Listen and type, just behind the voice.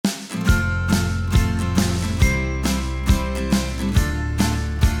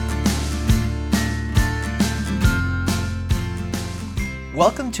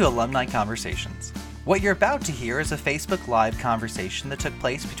to Alumni Conversations. What you're about to hear is a Facebook Live conversation that took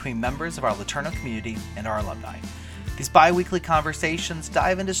place between members of our LeTourneau community and our alumni. These bi-weekly conversations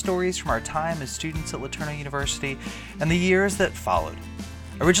dive into stories from our time as students at LeTourneau University and the years that followed.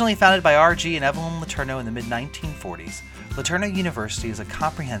 Originally founded by R.G. and Evelyn LeTourneau in the mid-1940s, LeTourneau University is a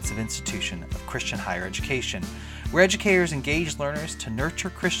comprehensive institution of Christian higher education, where educators engage learners to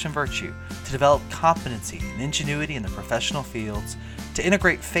nurture Christian virtue, to develop competency and ingenuity in the professional fields, to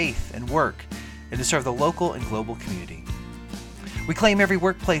integrate faith and work, and to serve the local and global community. We claim every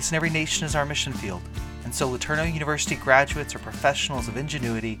workplace and every nation as our mission field, and so LeTourneau University graduates are professionals of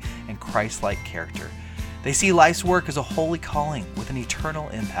ingenuity and Christ-like character. They see life's work as a holy calling with an eternal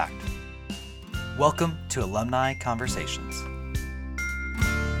impact. Welcome to Alumni Conversations.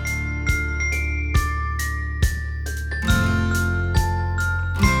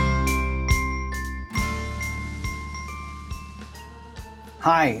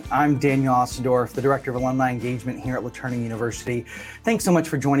 Hi, I'm Daniel Ostendorf, the Director of Alumni Engagement here at LeTourneau University. Thanks so much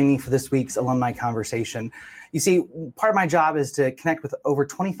for joining me for this week's Alumni Conversation. You see, part of my job is to connect with over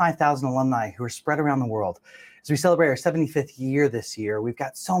 25,000 alumni who are spread around the world. As we celebrate our 75th year this year, we've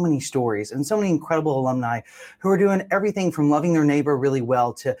got so many stories and so many incredible alumni who are doing everything from loving their neighbor really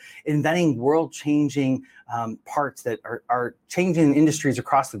well to inventing world-changing parts that are changing industries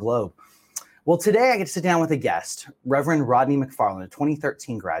across the globe. Well, today I get to sit down with a guest, Reverend Rodney McFarland, a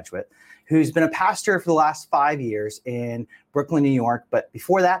 2013 graduate, who's been a pastor for the last 5 years in Brooklyn, New York, but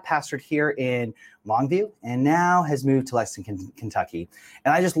before that pastored here in Longview and now has moved to Lexington, Kentucky.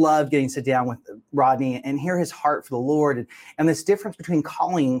 And I just love getting to sit down with Rodney and hear his heart for the Lord and this difference between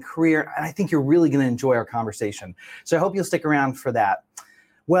calling and career. And I think you're really going to enjoy our conversation. So I hope you'll stick around for that.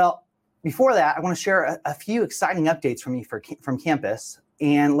 Well, before that, I want to share a few exciting updates from me from campus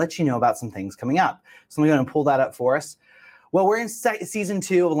and let you know about some things coming up. So I'm going to pull that up for us. Well, we're in season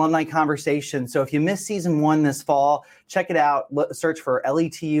 2 of Alumni Conversation. So if you missed season 1 this fall, check it out. Search for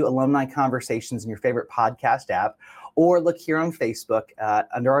LETU Alumni Conversations in your favorite podcast app, or look here on Facebook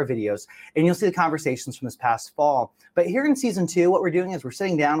under our videos, and you'll see the conversations from this past fall. But here in season 2, what we're doing is we're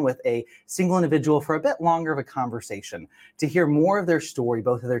sitting down with a single individual for a bit longer of a conversation to hear more of their story,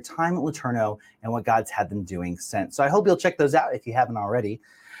 both of their time at LeTourneau and what God's had them doing since. So I hope you'll check those out if you haven't already.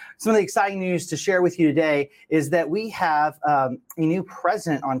 Some of the exciting news to share with you today is that we have a new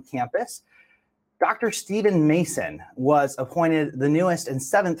president on campus. Dr. Stephen Mason was appointed the newest and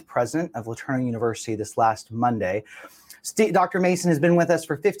 7th president of LeTourneau University this last Monday. Dr. Mason has been with us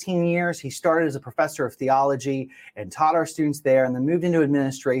for 15 years. He started as a professor of theology and taught our students there, and then moved into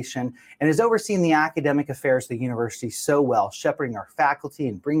administration and has overseen the academic affairs of the university so well, shepherding our faculty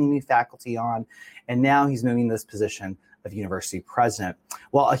and bringing new faculty on. And now he's moving to this position of university president.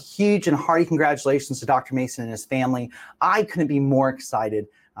 Well, a huge and hearty congratulations to Dr. Mason and his family. I couldn't be more excited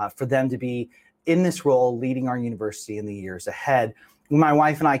for them to be in this role, leading our university in the years ahead. When my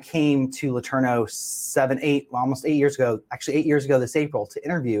wife and I came to LeTourneau almost 8 years ago, actually 8 years ago this April, to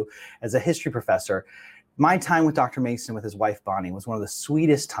interview as a history professor, my time with Dr. Mason with his wife Bonnie was one of the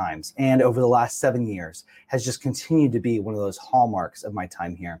sweetest times, and over the last 7 years has just continued to be one of those hallmarks of my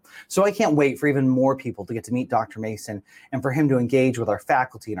time here. So I can't wait for even more people to get to meet Dr. Mason and for him to engage with our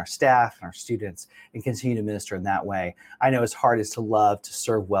faculty and our staff and our students and continue to minister in that way. I know his heart is to love, to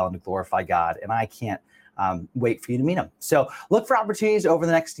serve well, and to glorify God, and I can't wait for you to meet him. So look for opportunities over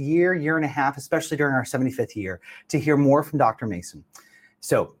the next year and a half, especially during our 75th year, to hear more from Dr. Mason.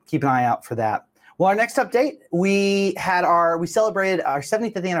 So keep an eye out for that. Well, our next update, we celebrated our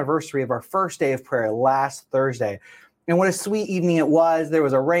 75th anniversary of our first day of prayer last Thursday. And what a sweet evening it was. There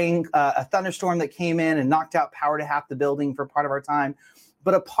was a thunderstorm that came in and knocked out power to half the building for part of our time.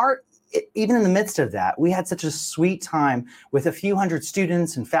 But even in the midst of that, we had such a sweet time with a few hundred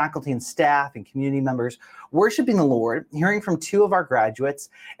students and faculty and staff and community members worshiping the Lord, hearing from 2 of our graduates,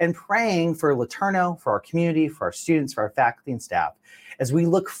 and praying for LeTourneau, for our community, for our students, for our faculty and staff, as we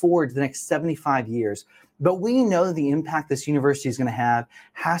look forward to the next 75 years. But we know that the impact this university is going to have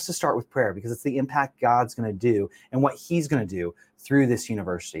has to start with prayer, because it's the impact God's going to do and what he's going to do through this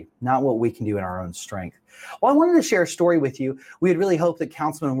university, not what we can do in our own strength. Well, I wanted to share a story with you. We had really hoped that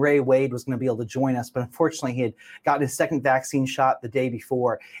Councilman Ray Wade was going to be able to join us, but unfortunately he had gotten his second vaccine shot the day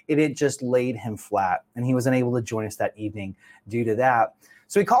before. It had just laid him flat, and he was unable to join us that evening due to that.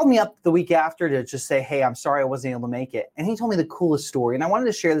 So he called me up the week after to just say, hey, I'm sorry I wasn't able to make it. And he told me the coolest story. And I wanted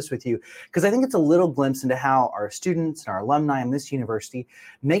to share this with you because I think it's a little glimpse into how our students and our alumni in this university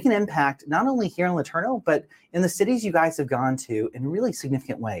make an impact, not only here in LeTourneau, but in the cities you guys have gone to in really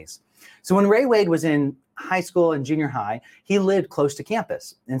significant ways. So when Ray Wade was in high school and junior high, he lived close to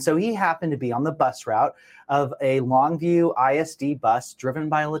campus. And so he happened to be on the bus route of a Longview ISD bus driven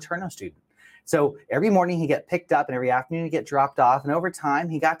by a LeTourneau student. So every morning he'd get picked up and every afternoon he'd get dropped off. And over time,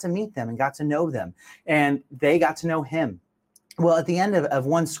 he got to meet them and got to know them. And they got to know him. Well, at the end of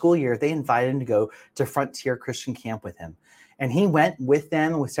one school year, they invited him to go to Frontier Christian Camp with him. And he went with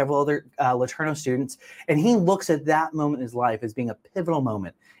them and with several other LeTourneau students. And he looks at that moment in his life as being a pivotal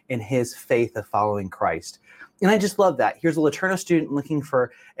moment in his faith of following Christ. And I just love that. Here's a LeTourneau student looking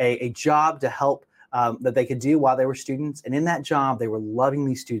for a job to help that they could do while they were students. And in that job, they were loving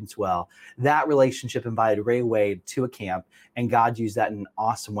these students well. That relationship invited Ray Wade to a camp, and God used that in an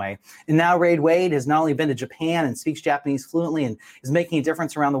awesome way. And now Ray Wade has not only been to Japan and speaks Japanese fluently and is making a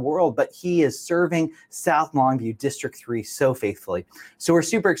difference around the world, but he is serving South Longview District 3 so faithfully. So we're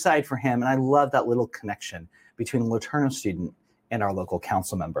super excited for him, and I love that little connection between a LeTourneau student and our local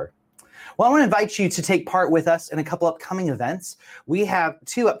council member. Well, I want to invite you to take part with us in a couple upcoming events. We have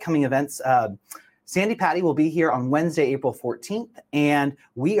two upcoming events. Sandy Patty will be here on Wednesday, April 14th, and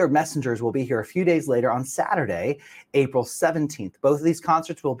We Are Messengers will be here a few days later on Saturday, April 17th. Both of these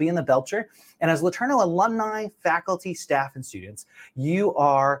concerts will be in the Belcher. And as LeTourneau alumni, faculty, staff, and students,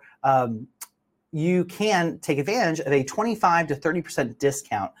 you can take advantage of a 25 to 30%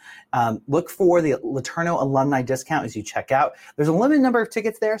 discount. Look for the LeTourneau alumni discount as you check out. There's a limited number of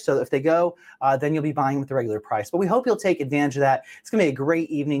tickets there, so if they go, then you'll be buying with the regular price. But we hope you'll take advantage of that. It's going to be a great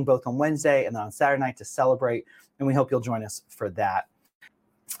evening, both on Wednesday and then on Saturday night to celebrate, and we hope you'll join us for that.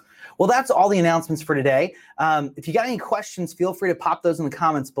 Well, that's all the announcements for today. If you got any questions, feel free to pop those in the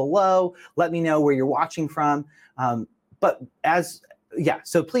comments below. Let me know where you're watching from.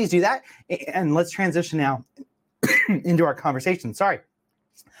 So please do that. And let's transition now into our conversation. Sorry.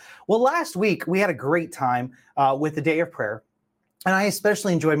 Well, last week we had a great time with the Day of Prayer. And I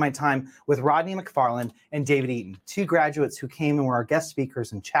especially enjoyed my time with Rodney McFarland and David Eaton, two graduates who came and were our guest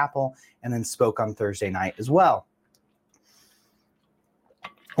speakers in chapel and then spoke on Thursday night as well.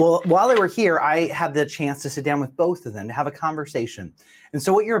 Well, while they were here, I had the chance to sit down with both of them to have a conversation. And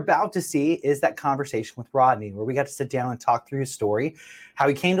so what you're about to see is that conversation with Rodney, where we got to sit down and talk through his story, how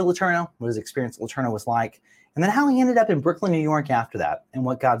he came to LeTourneau, what his experience at LeTourneau was like, and then how he ended up in Brooklyn, New York after that, and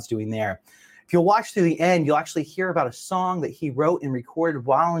what God's doing there. If you'll watch through the end, you'll actually hear about a song that he wrote and recorded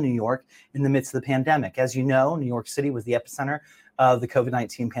while in New York in the midst of the pandemic. As you know, New York City was the epicenter of the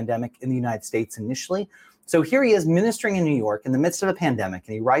COVID-19 pandemic in the United States initially. So here he is ministering in New York in the midst of a pandemic,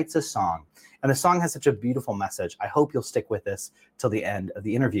 and he writes a song. And the song has such a beautiful message. I hope you'll stick with us till the end of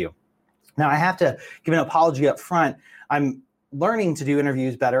the interview. Now, I have to give an apology up front. I'm learning to do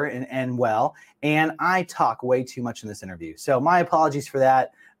interviews better and well, and I talk way too much in this interview. So my apologies for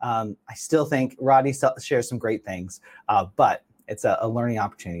that. I still think Rodney shares some great things, but it's a learning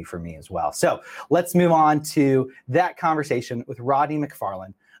opportunity for me as well. So let's move on to that conversation with Rodney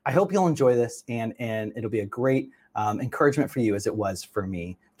McFarland. I hope you'll enjoy this, and it'll be a great encouragement for you as it was for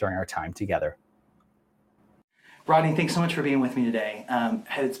me during our time together. Rodney, thanks so much for being with me today.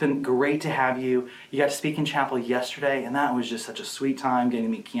 It's been great to have you. You got to speak in chapel yesterday, and that was just such a sweet time getting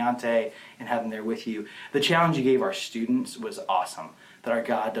to meet Keontae and having there with you. The challenge you gave our students was awesome, that our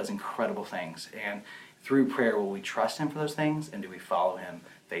God does incredible things, and through prayer, will we trust him for those things, and do we follow him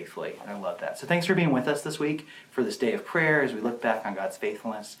faithfully? And I love that. So thanks for being with us this week for this day of prayer as we look back on God's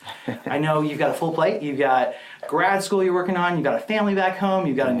faithfulness. I know you've got a full plate. You've got grad school you're working on. You've got a family back home.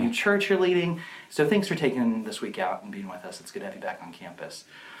 You've got a new church you're leading. So thanks for taking this week out and being with us. It's good to have you back on campus.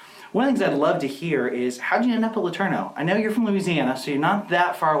 One of the things I'd love to hear is, how'd you end up at LeTourneau? I know you're from Louisiana, so you're not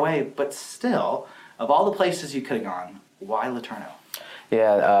that far away, but still, of all the places you could have gone, why LeTourneau?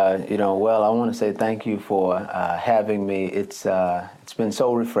 Yeah, I want to say thank you for having me. It's been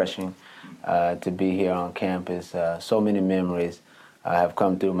so refreshing to be here on campus. So many memories have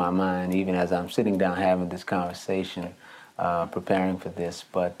come through my mind, even as I'm sitting down having this conversation, preparing for this.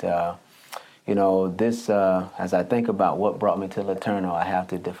 But, as I think about what brought me to LeTourneau, I have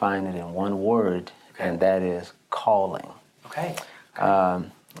to define it in one word, and that is calling. Okay.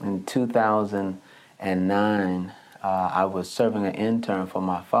 In 2009, I was serving an intern for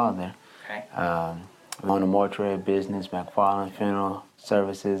my father. Okay. On a mortuary business, McFarland Funeral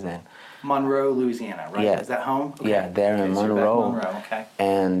Services, and Monroe, Louisiana, right? Yeah. Is that home? Okay. Yeah, there in Monroe. Okay.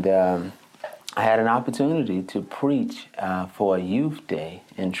 And I had an opportunity to preach for a youth day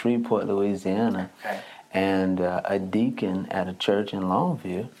in Shreveport, Louisiana. Okay. and a deacon at a church in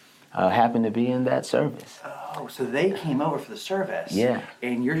Longview happened to be in that service. Oh, so they came over for the service. Yeah.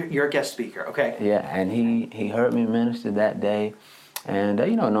 And you're a guest speaker, okay? Yeah, and he heard me minister that day. And,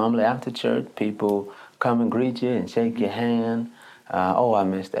 normally after church, people come and greet you and shake your hand. I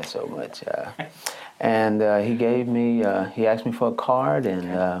miss that so much. And he asked me for a card, and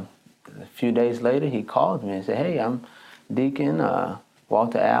a few days later he called me and said, "Hey, I'm Deacon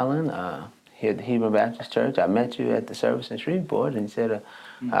Walter Allen here at the Hebrew Baptist Church. I met you at the service in Shreveport," and he said,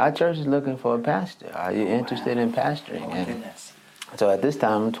 "Our church is looking for a pastor. Are you interested in pastoring?" Oh, my goodness. So at this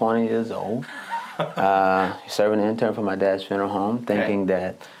time, I'm 20 years old, serving an intern for my dad's funeral home, thinking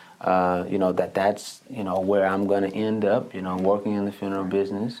that, that's where I'm going to end up, working in the funeral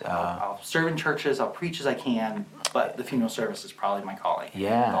business. I'll serve in churches, I'll preach as I can, but the funeral service is probably my calling.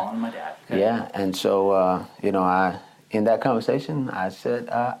 Yeah. I'm calling my dad. Okay. Yeah, and so, in that conversation, I said,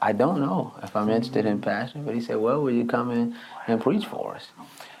 I don't know if I'm interested in pastoring, but he said, "Well, will you come in and preach for us?"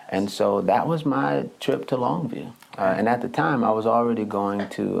 And so that was my trip to Longview. And at the time, I was already going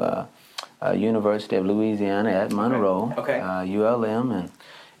to University of Louisiana at Monroe, ULM,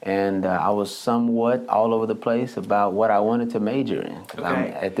 and I was somewhat all over the place about what I wanted to major in. 'Cause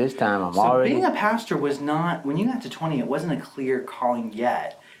at this time, I'm already... being a pastor was not, when you got to 20, it wasn't a clear calling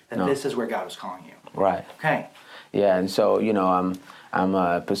yet that this is where God was calling you. Right. Okay. Yeah, and so, I'm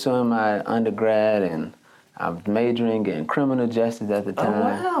pursuing my undergrad, and I'm majoring in criminal justice at the time. Oh,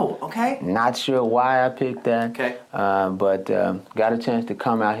 wow. Okay. Not sure why I picked that. Okay. But got a chance to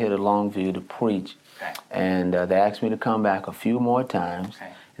come out here to Longview to preach. Okay. And they asked me to come back a few more times.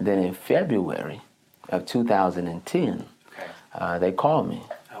 Okay. And then in February of 2010, they called me.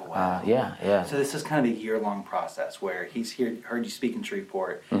 Oh, wow. Yeah. So this is kind of a year-long process where he's heard you speak in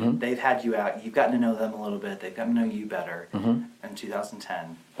Shreveport. Mm-hmm. They've had you out. You've gotten to know them a little bit. They've gotten to know you better. Mm-hmm. In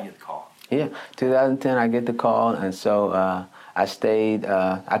 2010, you get the call. Yeah, 2010 I get the call, and so I stayed.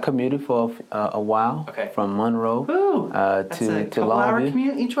 I commuted for a while from Monroe That's to a couple-hour Longview.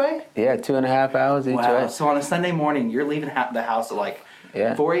 commute each way? Yeah, 2.5 hours each way. So on a Sunday morning, you're leaving the house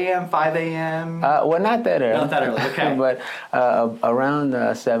at 4 a.m., 5 a.m.? Well, not that early. Not that early, okay. But around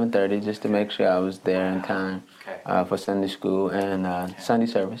 7:30, just to make sure I was there in time for Sunday school and Sunday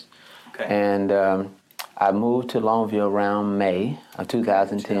service. Okay. And I moved to Longview around May of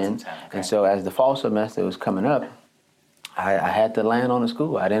 2010. And so as the fall semester was coming up, I had to land on a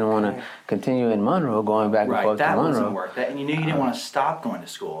school. I didn't want to continue in Monroe, going back and forth to Monroe. That wasn't work. And you knew you didn't want to stop going to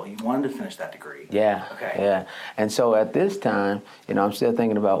school. You wanted to finish that degree. Yeah. Okay. Yeah. And so at this time, I'm still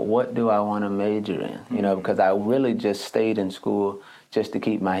thinking about what do I want to major in, because I really just stayed in school just to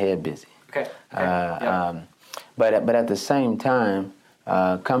keep my head busy. Okay. But at the same time,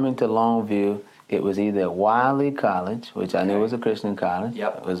 coming to Longview, it was either Wiley College, which I knew was a Christian college.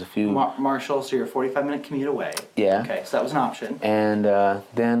 Yep. It was a few... Marshall, so you're a 45-minute commute away. Yeah. Okay, so that was an option. And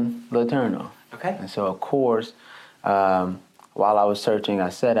then LeTourneau. Okay. And so, of course, while I was searching, I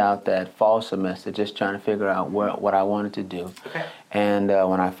set out that fall semester just trying to figure out what I wanted to do. Okay. And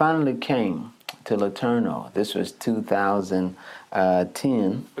when I finally came to LeTourneau, this was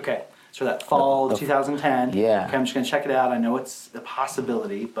 2010. Okay. So that fall 2010. Yeah. Okay, I'm just going to check it out. I know it's a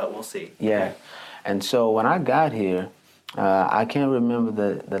possibility, but we'll see. Yeah. Okay. And so when I got here, I can't remember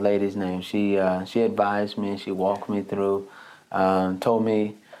the lady's name. She advised me, she walked me through, told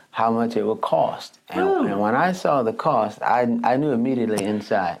me how much it would cost. And when I saw the cost, I knew immediately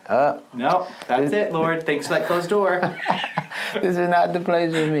inside, no, that's it, Lord. Thanks for that closed door. This is not the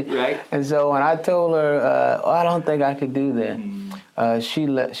place for me. Right. And so when I told her, I don't think I could do that, she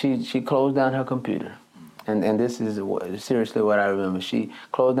closed down her computer. And this is seriously what I remember. She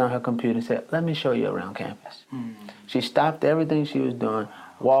closed down her computer and said, "Let me show you around campus." She stopped everything she was doing,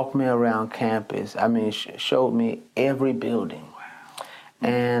 walked me around campus. I mean, showed me every building. Wow.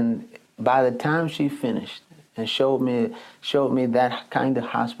 And by the time she finished and showed me that kind of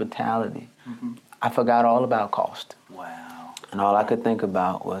hospitality, I forgot all about cost. Wow. And all I could think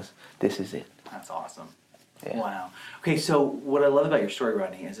about was, this is it. That's awesome. Yeah. Wow. Okay, so what I love about your story,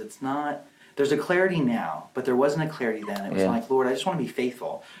 Rodney, is there's a clarity now, but there wasn't a clarity then. It was like, Lord, I just want to be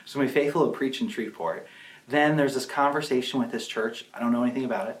faithful. So I'm going to be faithful to preach in Shreveport. Then there's this conversation with this church. I don't know anything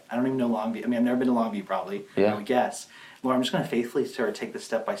about it. I don't even know Longview. I mean, I've never been to Longview probably, I would guess. Lord, I'm just going to faithfully sort of take this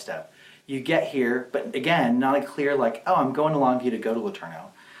step by step. You get here, but again, not a clear I'm going to Longview to go to LeTourneau.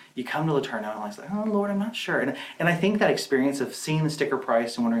 You come to LeTourneau and I was like, oh, Lord, I'm not sure. And I think that experience of seeing the sticker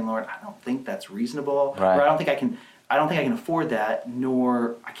price and wondering, Lord, I don't think that's reasonable. Right. Or I don't think I can afford that,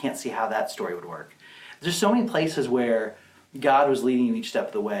 nor I can't see how that story would work. There's so many places where God was leading you each step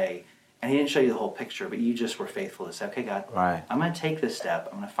of the way, and he didn't show you the whole picture, but you just were faithful to say, okay, God, Right. I'm going to take this step.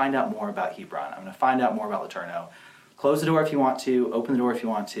 I'm going to find out more about Hebron. I'm going to find out more about LeTourneau. Close the door if you want to, open the door if you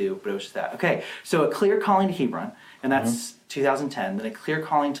want to, but it was just that. Okay, so a clear calling to Hebron, and that's 2010. Then a clear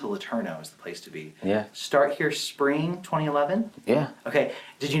calling to LeTourneau is the place to be. Yeah. Start here spring 2011? Yeah. Okay,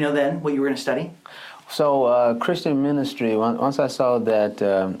 did you know then what you were going to study? So Christian ministry, once I saw that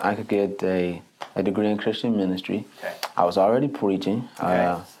I could get a degree in Christian ministry, Okay. I was already preaching.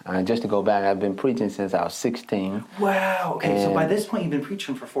 Okay. And just to go back, I've been preaching since I was 16. Wow, okay, so by And- this point you've been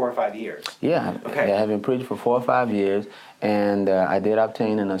preaching for 4 or 5 years. Yeah, Okay. I've been preaching for 4 or 5 years, and I did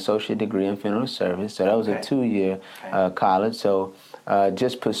obtain an associate degree in funeral service. So that was Okay. a 2-year Okay. college. So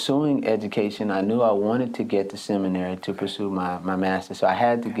just pursuing education, I knew I wanted to get to seminary to pursue my master's. So I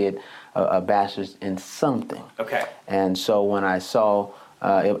had to get a bachelor's in something. Okay. And so when I saw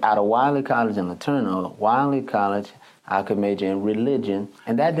out of Wiley College in LeTourneau, Wiley College, I could major in religion,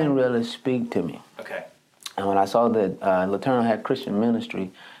 and that didn't really speak to me. Okay. And when I saw that LeTourneau had Christian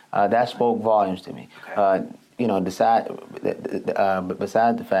ministry, that spoke volumes to me. Okay. Besides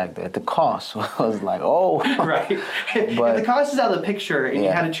the fact that the cost was like, oh. Right. But- if the cost is out of the picture and you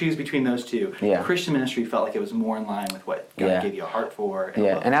Yeah. had to choose between those two, Yeah. Christian ministry felt like it was more in line with what God Yeah. gave you a heart for. And a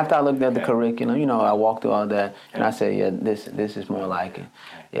Yeah, love and after I looked at the Okay. curriculum, I walked through all that, and Okay. I said, yeah, this is more like it.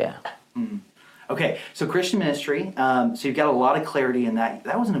 Yeah. Okay, so Christian ministry, so you've got a lot of clarity in that.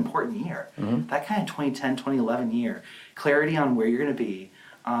 That was an important year. Mm-hmm. That kind of 2010, 2011 year. Clarity on where you're going to be,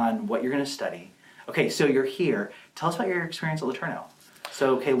 on what you're going to study. Okay, so you're here. Tell us about your experience at LeTourneau.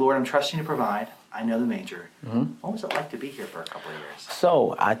 So, okay, Lord, I'm trusting you to provide. I know the major. Mm-hmm. What was it like to be here for a couple of years?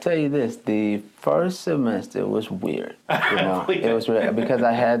 So I tell you this: the first semester was weird. Please. It was weird because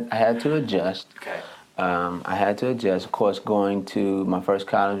I had to adjust. Okay. I had to adjust. Of course, going to my first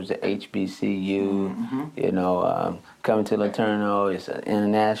college was at HBCU. Coming to LeTourneau, it's an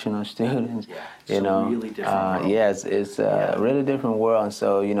international student. Yeah, it's a really different world. Yes, it's a really different world. And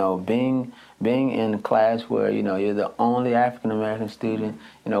so, being in class where you're the only African American student,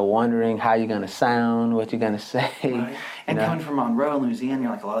 wondering how you're gonna sound, what you're gonna say. Right. And coming from Monroe, Louisiana,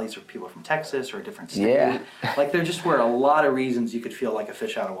 you're like, a lot of these are people from Texas or a different state. Yeah. Like there just were a lot of reasons you could feel like a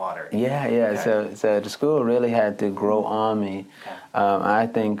fish out of water. Yeah. Okay. So the school really had to grow on me. Okay. I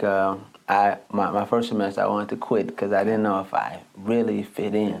think my first semester I wanted to quit because I didn't know if I really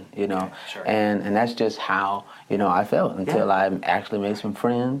fit in, Okay, sure. and that's just how I felt until I actually made some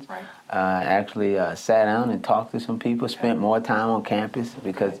friends. Right. Actually sat down and talked to some people. Spent more time on campus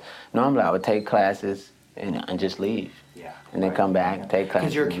because normally I would take classes and just leave. Yeah. And then come back, take classes.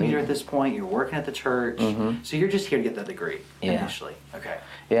 Because you're a and commuter leave. at this point, you're working at the church, so you're just here to get that degree Yeah. initially. Okay.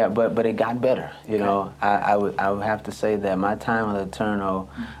 Yeah, but it got better. I would have to say that my time at LeTourneau,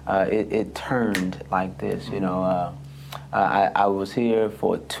 it turned like this. I was here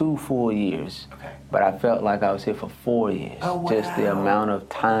for 2 full years, Okay. but I felt like I was here for 4 years. Oh, Just the wow. amount of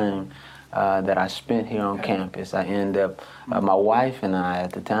time that I spent here on campus. I ended up, my wife and I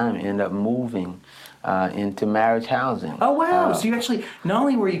at the time ended up moving into marriage housing. Oh wow! So you actually not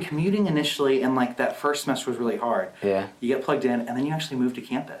only were you commuting initially, and like that first semester was really hard. Yeah. You get plugged in, and then you actually moved to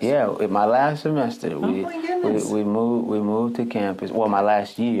campus. Yeah, in my last semester, my goodness. we moved to campus. Well, my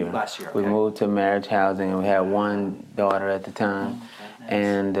last year. Last year, We okay. moved to marriage housing, and we had one daughter at the time.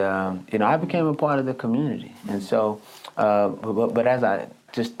 goodness. And I became a part of the community. And so, but as I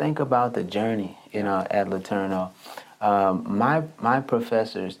just think about the journey, at LeTourneau, my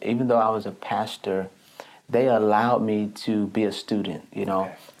professors, even though I was a pastor, they allowed me to be a student.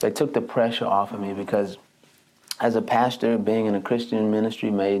 Okay. They took the pressure off of me because as a pastor, being in a Christian ministry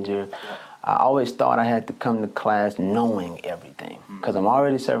major, I always thought I had to come to class knowing everything because I'm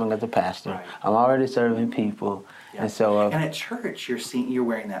already serving as a pastor. Right. I'm already serving people. Yeah. And so, and at church, you're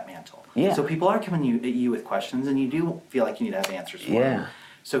wearing that mantle. Yeah. So people are coming at you with questions, and you do feel like you need to have answers for Yeah. them.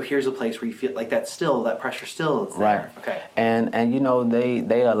 So here's a place where you feel like that pressure still is there. right. Okay. And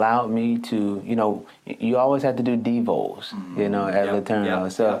they allowed me to, you always have to do devos, at Yep,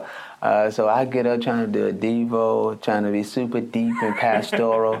 LeTourneau. yep, So I get up trying to do a devo, trying to be super deep and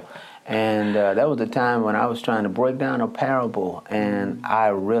pastoral. And that was the time when I was trying to break down a parable, and I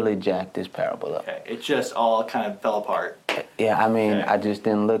really jacked this parable up. Okay. It just all kind of fell apart. Yeah, I mean, Okay. I just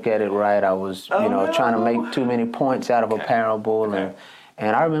didn't look at it right. I was, Oh, no. trying to make too many points out of a Okay. parable, Okay.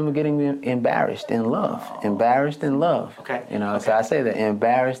 and I remember getting embarrassed in love. Embarrassed in love. Okay. So Okay. I say that,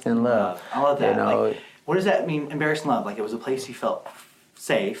 embarrassed in love. I love that. You know, Like, what does that mean, embarrassed love? Like it was a place you felt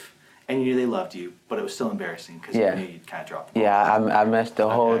safe, and you knew they loved you, but it was still embarrassing because Yeah. you knew you'd kind of dropped the ball. yeah, I messed the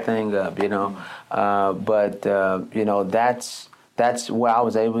whole Okay. thing up, but that's where I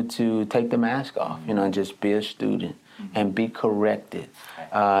was able to take the mask off, and just be a student. and be corrected.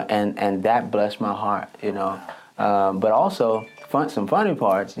 And that blessed my heart, you know. But also, some funny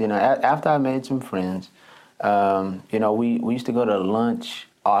parts, you know, after I made some friends, you know, we used to go to lunch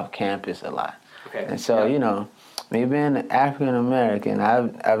off campus a lot. Okay. And so, you know, me being an African American,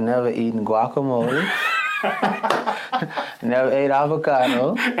 I've never eaten guacamole. Never ate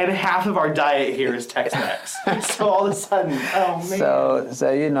avocado. And half of our diet here is Tex-Mex. So all of a sudden, oh man.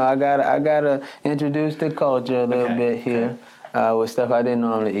 So you know, I gotta introduce the culture a little bit here with stuff I didn't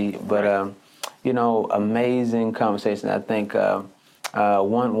normally eat. But you know, amazing conversation. I think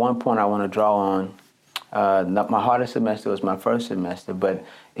one point I want to draw on. My hardest semester was my first semester, but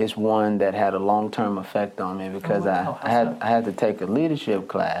it's one that had a long-term effect on me because I had to take a leadership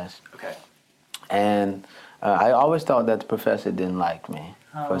class. Okay. And I always thought that the professor didn't like me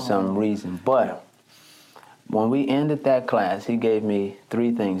for some reason. But when we ended that class, he gave me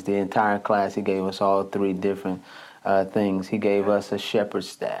 3 things. The entire class, he gave us all 3 different things. He gave us a shepherd's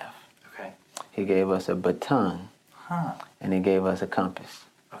staff. Okay. He gave us a baton. And he gave us a compass.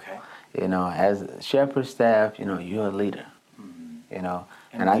 Okay. You know, as a shepherd's staff, you know, you're a leader. You know.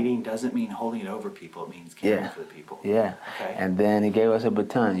 And leading doesn't mean holding it over people. It means caring for the people. Yeah. Okay. And then he gave us a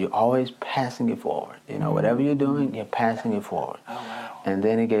baton. You're always passing it forward. You know, whatever you're doing, you're passing it forward. Oh, wow. And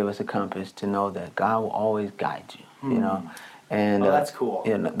then he gave us a compass to know that God will always guide you. You know. And that's cool.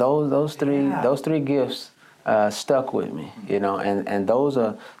 You know, those three gifts stuck with me. You know, and those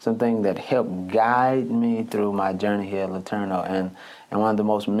are some things that helped guide me through my journey here at LeTourneau. And one of the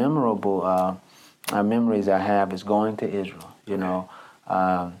most memorable memories I have is going to Israel. You know.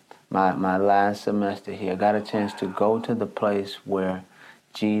 My last semester here, I got a chance to go to the place where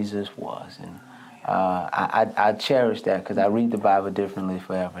Jesus was, and I cherish that because I read the Bible differently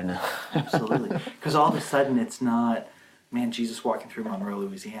forever now. Absolutely, because all of a sudden it's not, man, Jesus walking through Monroe,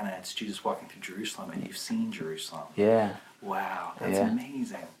 Louisiana. It's Jesus walking through Jerusalem, and you've seen Jerusalem. Yeah. Wow, that's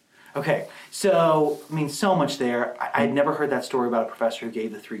amazing. Okay, so, I mean, so much there. I'd never heard that story about a professor who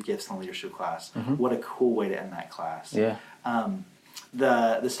gave the 3 gifts in the leadership class. What a cool way to end that class. Yeah.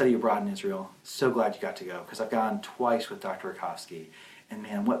 The study abroad in Israel, so glad you got to go, because I've gone twice with Dr. Rakowski, and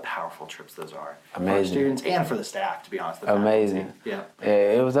man, what powerful trips those are. Amazing. For our students and for the staff, to be honest. Amazing. Yeah.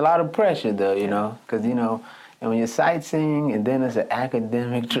 It was a lot of pressure, though, you know, because, you know, and when you're sightseeing and then it's an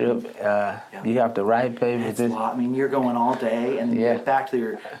academic trip, you have to write papers. It's a lot. I mean, you're going all day, and then you get back to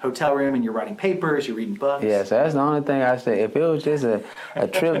your hotel room, and you're writing papers, you're reading books. Yeah, so that's the only thing I say. If it was just a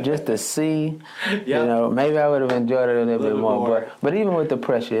trip just to see, you know, maybe I would have enjoyed it a little bit more. But even with the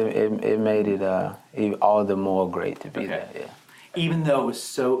pressure, it made it all the more great to be there. Yeah. Even though it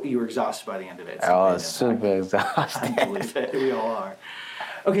was you were exhausted by the end of it. I was super exhausted. I believe it. We all are.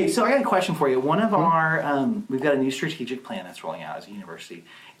 Okay, so I got a question for you. One of our, we've got a new strategic plan that's rolling out as a university,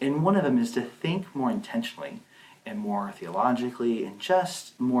 and one of them is to think more intentionally and more theologically and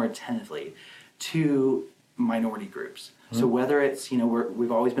just more attentively to minority groups. So whether it's, you know,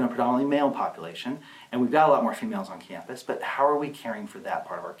 we've always been a predominantly male population, and we've got a lot more females on campus, but how are we caring for that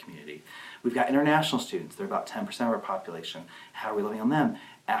part of our community? We've got international students. They're about 10% of our population. How are we living on them?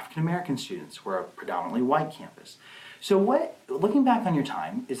 African American students. We're a predominantly white campus. So looking back on your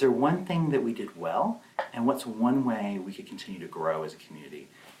time, is there one thing that we did well, and what's one way we could continue to grow as a community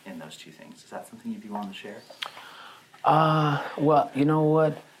in those 2 things? Is that something you'd be willing to share? Well, you know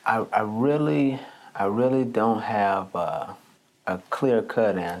what? I really don't have a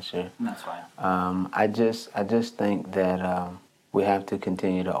clear-cut answer. That's fine. I just think that we have to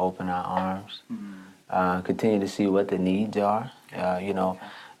continue to open our arms, continue to see what the needs are. You know,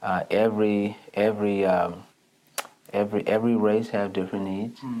 every race have different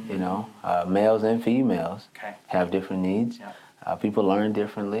needs. You know, males and females have different needs. People learn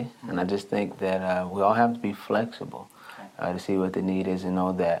differently, and I just think that we all have to be flexible to see what the need is and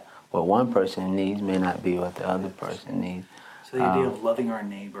know that what one person needs may not be what the other person needs. So the idea of loving our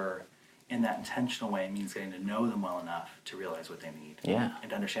neighbor in that intentional way means getting to know them well enough to realize what they need. Yeah. And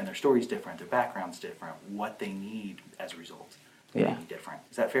to understand their story's different, their background's different, what they need as a result may be different.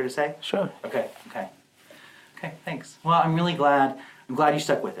 Is that fair to say? Sure. Okay, thanks. Well, I'm really glad. I'm glad you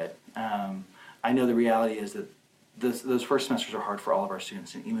stuck with it. I know the reality is that those first semesters are hard for all of our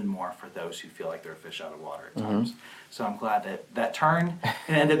students, and even more for those who feel like they're a fish out of water at times. So I'm glad that turned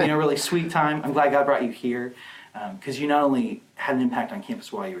and ended up being a really sweet time. I'm glad God brought you here, because you not only had an impact on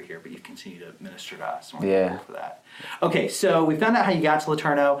campus while you were here, but you've continued to minister to us. And we're grateful for that. Okay, so we found out how you got to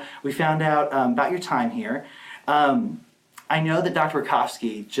LeTourneau. We found out about your time here. I know that Dr.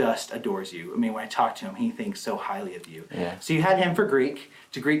 Rakowski just adores you. I mean, when I talk to him, he thinks so highly of you. Yeah. So you had him for Greek.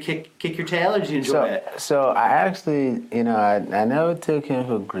 Did Greek kick your tail, or did you enjoy it? So I actually, I never took him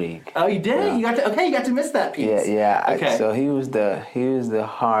for Greek. Oh, you did? You got to miss that piece. Yeah. Okay. So he was the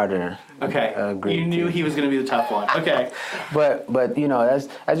harder. Okay. Greek You knew he was going to be the tough one. Okay. But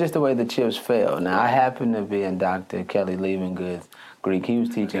that's just the way the chips fell. Now I happened to be in Dr. Kelly Levengood's Greek. He was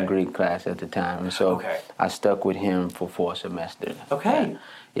teaching Greek class at the time, and so I stuck with him for 4 semesters. Okay.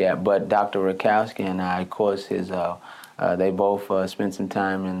 Yeah, but Dr. Rakowski and I, of course, they both spent some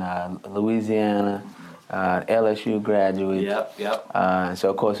time in Louisiana, LSU graduates. Yep.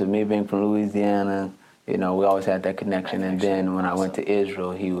 So, of course, with me being from Louisiana, we always had that connection. And then when I went to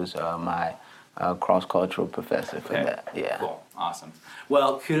Israel, he was my cross-cultural professor for that. Yeah. Cool. Awesome.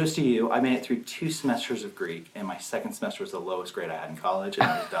 Well, kudos to you. I made it through 2 semesters of Greek, and my second semester was the lowest grade I had in college, and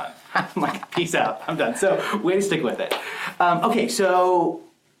I was done. I'm like, peace out. I'm done. So, way to stick with it. Okay, so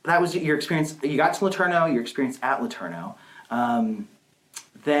that was your experience. You got to LeTourneau, your experience at LeTourneau.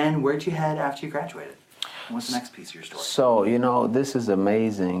 Then where'd you head after you graduated? What's the next piece of your story? So, this is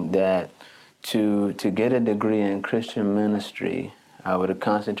amazing that to get a degree in Christian ministry with a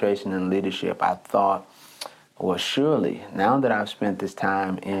concentration in leadership, I thought, well, surely, now that I've spent this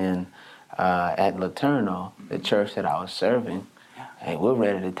time at LeTourneau, the church that I was serving, hey, we're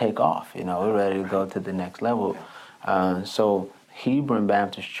ready to take off. We're ready to go to the next level. So Hebron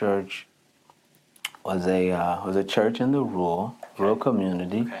Baptist Church was a church in the rural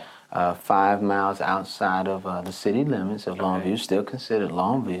community, 5 miles outside of the city limits of Longview, still considered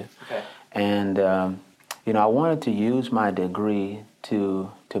Longview. And I wanted to use my degree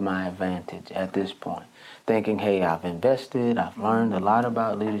to my advantage at this point, thinking, hey, I've invested, I've learned a lot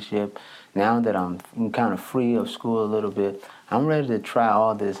about leadership. Now that I'm kind of free of school a little bit, I'm ready to try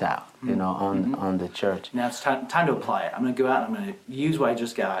all this out, on the church. Now it's time to apply it. I'm going to go out and I'm going to use what I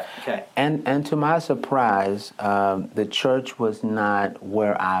just got. Okay. And to my surprise, the church was not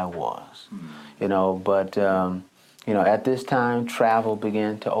where I was, but at this time, travel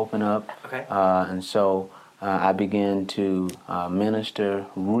began to open up. Okay. And so I began to minister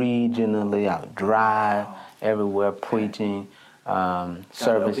regionally. I would drive everywhere preaching. Services.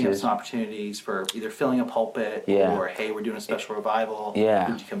 Opening up some opportunities for either filling a pulpit or, hey, we're doing a special revival. Yeah.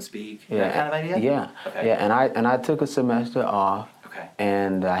 Would you come speak? That kind of idea? Yeah. Okay. Yeah. And I took a semester off. Okay.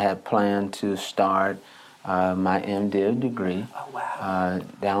 And I had planned to start my MDiv degree. Oh, wow.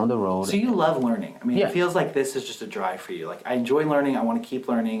 Down the road. So you love learning. I mean, it feels like this is just a drive for you. Like, I enjoy learning. I want to keep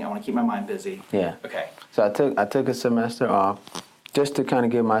learning. I want to keep my mind busy. Yeah. Okay. So I took a semester off just to kind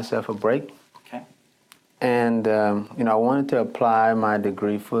of give myself a break. Okay. And, I wanted to apply my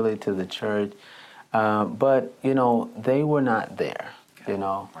degree fully to the church, but, they were not there,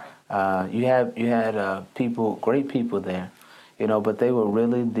 Right. You had people, great people there, but they were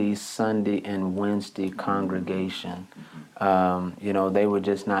really the Sunday and Wednesday congregation. They were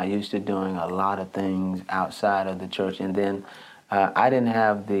just not used to doing a lot of things outside of the church. And then I didn't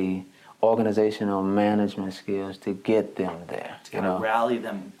have the organizational management skills to get them there. To kind of rally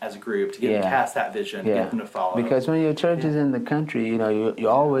them as a group, to get them past that vision, get them to follow. Because when your church is in the country,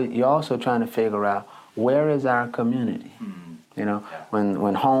 you're also trying to figure out, where is our community?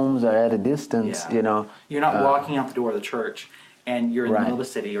 When homes are at a distance, you're not walking out the door of the church and you're in the middle of a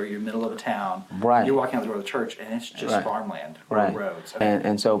city or you're in the middle of a town. Right. You're walking out the door of the church and it's just farmland or roads. Okay.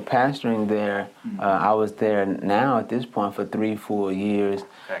 And so pastoring there, I was there now at this point for 3 full years.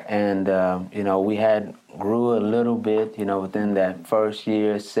 Okay. And, we had grew a little bit, within that first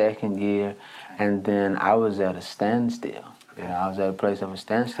year, second year. And then I was at a standstill. I was at a place of a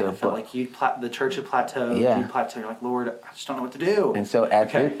standstill. I felt like the church had plateaued. Yeah. You plateaued. You're like, Lord, I just don't know what to do. And so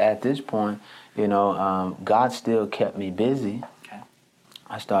at this point, God still kept me busy. Okay.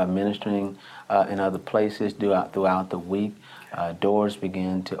 I started ministering in other places throughout the week. Doors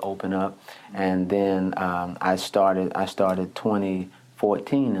began to open up, and then I started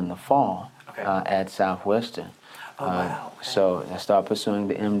 2014 in the fall at Southwestern. Oh, wow. Okay. So I started pursuing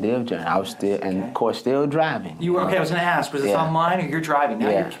the MDiv journey. I was still, and of course, still driving. You were okay. I was going to ask, was this online or you're driving? Now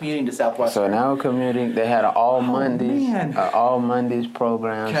you're commuting to Southwestern. So now we're commuting. They had an all Mondays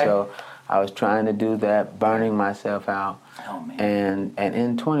program. Okay. So I was trying to do that, burning myself out. Oh, man. And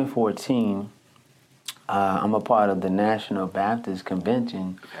in 2014, I'm a part of the National Baptist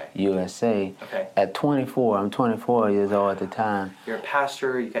Convention, USA. Okay. At 24, I'm 24 years old at the time. You're a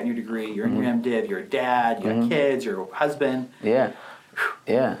pastor, you got your degree, you're in your MDiv, you're a dad, you got kids, you're a husband. Yeah.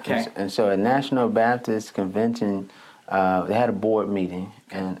 Okay. And so at National Baptist Convention, they had a board meeting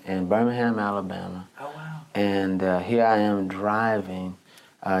in Birmingham, Alabama. Oh, wow. And here I am driving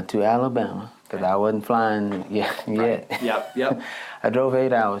to Alabama, because I wasn't flying yet. Right. Yep. I drove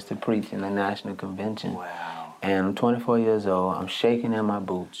 8 hours to preach in the National Convention. Wow. And I'm 24 years old. I'm shaking in my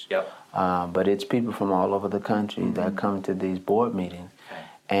boots. Yep. But it's people from all over the country that come to these board meetings. Okay.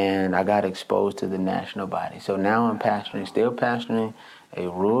 And I got exposed to the national body. So now I'm still pastoring a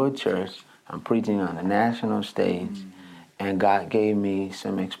rural church. I'm preaching on the national stage. And God gave me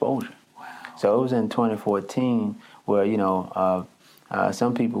some exposure. Wow. So it was in 2014 where,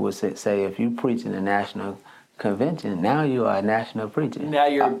 some people would say if you preach in the national convention, now you are a national preacher. Now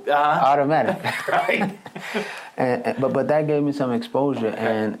you're automatic. Right. But that gave me some exposure,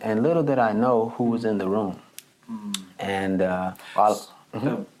 and little did I know who was in the room. And well,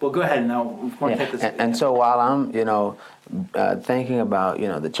 go ahead. Now, take this. and so while I'm thinking about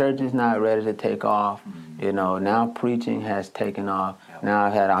the church is not ready to take off, now preaching has taken off. Now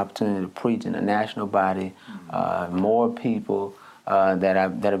I've had an opportunity to preach in the national body. More people that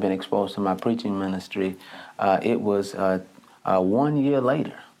have been exposed to my preaching ministry. It was 1 year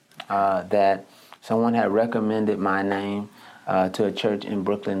later that someone had recommended my name to a church in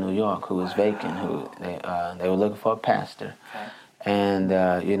Brooklyn, New York, who was vacant. Who they were looking for a pastor, and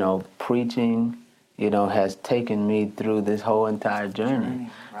preaching, has taken me through this whole entire journey.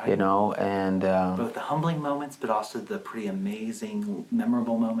 Right. And both the humbling moments, but also the pretty amazing,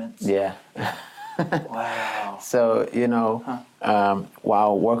 memorable moments. Yeah. Wow. So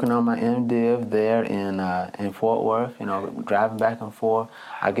while working on my MDiv there in Fort Worth, driving back and forth,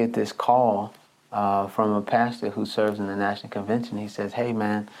 I get this call from a pastor who serves in the National Convention. He says, "Hey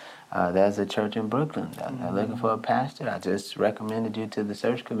man, there's a church in Brooklyn. They're looking for a pastor. I just recommended you to the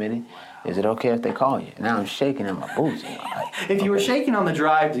search committee. Is it okay if they call you?" Now I'm shaking in my boots. If you were shaking on the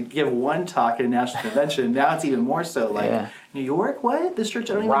drive to give one talk at a national convention, now it's even more so. New York, what? This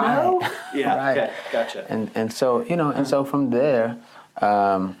church I don't even know. Yeah, right. Okay, gotcha. And so so from there,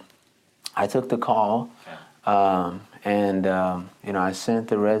 I took the call, and I sent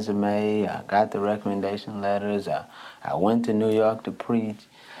the resume. I got the recommendation letters. I went to New York to preach.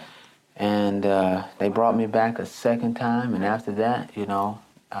 And they brought me back a second time, and after that,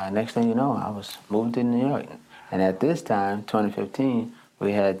 next thing you know, I was moving to New York. And at this time, 2015,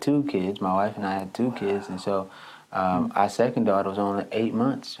 we had 2 kids. My wife and I had 2 kids, and so our second daughter was only 8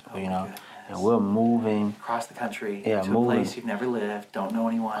 months, and we're moving across the country to a place you've never lived, don't know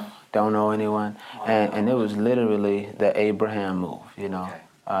anyone. Wow. And it was literally the Abraham move,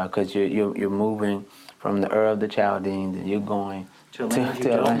 because you're moving from the Ur of the Chaldeans, and you're going to a land you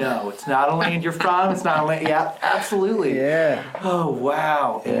don't know. It's not a land you're from. It's not a land. Yeah, absolutely. Yeah. Oh,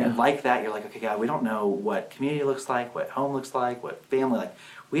 wow. Yeah. And like that, you're like, okay, God, we don't know what community looks like, what home looks like, what family like.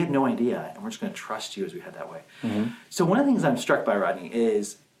 We had no idea, and we're just going to trust you as we head that way. Mm-hmm. So one of the things I'm struck by, Rodney,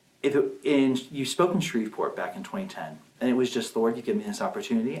 is you spoke in Shreveport back in 2010, and it was just, Lord, you give me this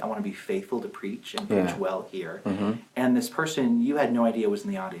opportunity. I want to be faithful to preach and preach well here. Mm-hmm. And this person you had no idea was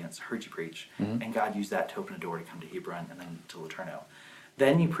in the audience heard you preach, and God used that to open a door to come to Hebron and then to LeTourneau.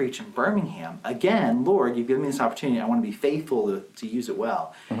 Then you preach in Birmingham. Again, Lord, you've given me this opportunity. I want to be faithful to use it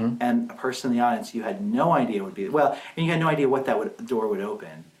well. Mm-hmm. And a person in the audience you had no idea would be, and you had no idea what that door would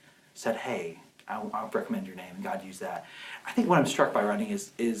open, said, hey, I'll recommend your name, and God used that. I think what I'm struck by, Rodney,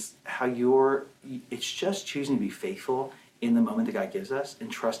 is how it's just choosing to be faithful in the moment that God gives us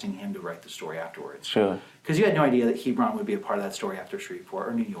and trusting Him to write the story afterwards. Sure. Because you had no idea that Hebron would be a part of that story after Shreveport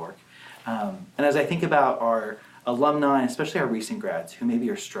or New York. And as I think about our alumni, especially our recent grads who maybe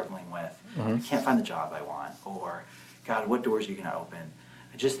are struggling with, I can't find the job I want, or God, what doors are you going to open?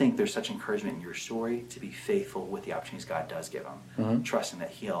 I just think there's such encouragement in your story to be faithful with the opportunities God does give them, trusting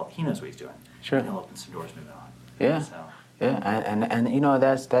that He knows what He's doing. Sure. And He'll open some doors moving on. Yeah. So. Yeah, and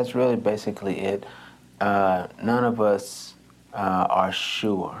that's really basically it. None of us are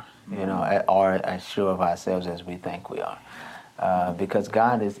sure, or as sure of ourselves as we think we are, because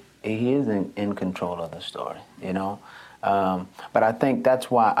God is in control of the story, But I think that's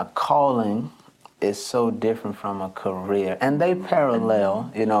why a calling is so different from a career, and they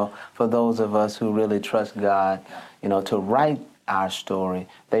parallel, for those of us who really trust God, to write our story,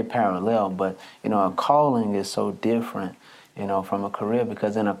 they parallel, but a calling is so different, from a career,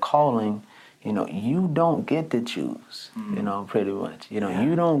 because in a calling, you don't get to choose, pretty much.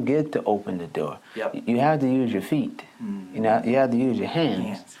 You don't get to open the door. Yep. You have to use your feet. You have to use your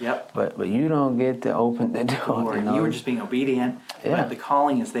hands. Yep. But you don't get to open the door. Or you were just being obedient. Yeah. But the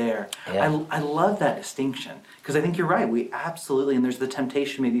calling is there. Yeah. I love that distinction, because I think you're right. We absolutely, and there's the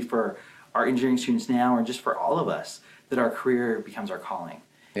temptation maybe for our engineering students now, or just for all of us, that our career becomes our calling.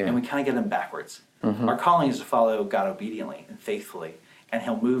 Yeah. And we kind of get them backwards. Mm-hmm. Our calling is to follow God obediently and faithfully, and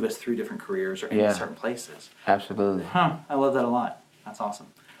He'll move us through different careers or into certain places. Absolutely. I love that a lot. That's awesome.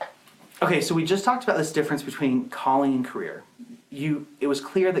 Okay, so we just talked about this difference between calling and career. It was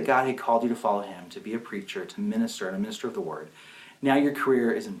clear that God had called you to follow him, to be a preacher, to minister, and a minister of the word. Now your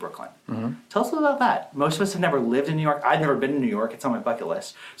career is in Brooklyn. Mm-hmm. Tell us a little about that. Most of us have never lived in New York. I've never been to New York. It's on my bucket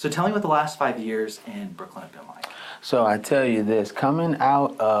list. So tell me what the last 5 years in Brooklyn have been like. So I tell you this, coming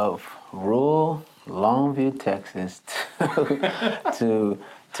out of rural Longview, Texas to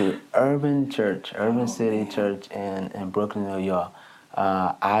Urban City Church in Brooklyn, New York,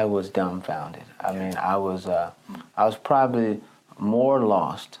 I was dumbfounded. I mean, I was probably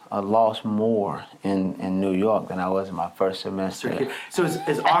lost more in New York than I was in my first semester. So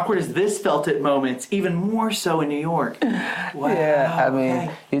as awkward as this felt at moments, even more so in New York. Wow. Yeah, I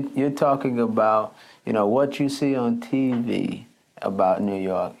mean, you're talking about, what you see on TV about New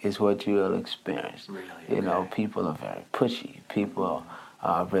York is what you'll experience. Really? People are very pushy. People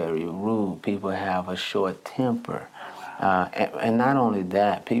are very rude. People have a short temper. And not only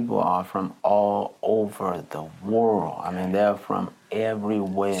that, people are from all over the world. I mean, they're from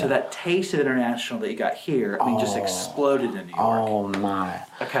everywhere. So that taste of international that you got here, just exploded in New York. Oh, my.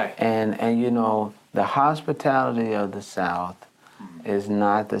 Okay. And the hospitality of the South is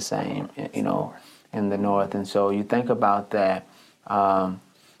not the same, in the North. And so you think about that. I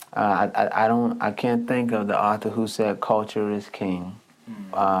can't think of the author who said culture is king.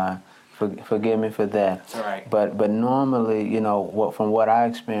 Forgive me for that. That's all right. But normally, from what I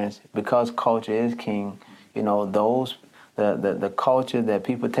experienced, because culture is king, the culture that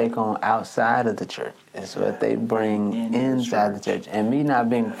people take on outside of the church is what they bring inside the church. And me not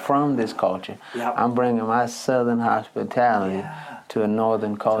being from this culture, I'm bringing my Southern hospitality to a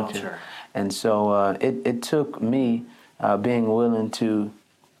Northern culture. And so it took me being willing to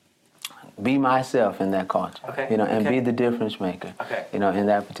be myself in that culture, and be the difference maker, in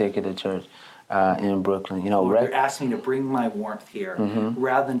that particular church in Brooklyn. You're asking me to bring my warmth here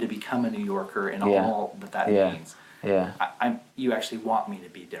rather than to become a New Yorker and all that means. Yeah. You actually want me to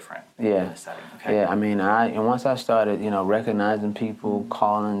be different in this setting. Okay. Yeah, I mean, once I started, recognizing people,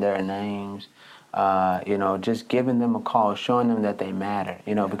 calling their names, just giving them a call, showing them that they matter,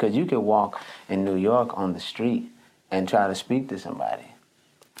 because you could walk in New York on the street and try to speak to somebody,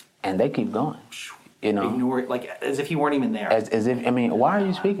 and they keep going, Ignore it, like as if you weren't even there. As if, why are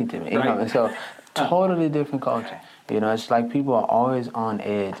you speaking to me? And so totally different culture. It's like people are always on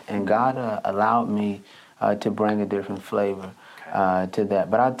edge, and God allowed me to bring a different flavor to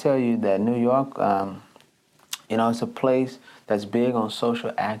that. But I tell you that New York, it's a place that's big on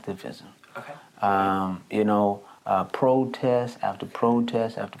social activism. Protest after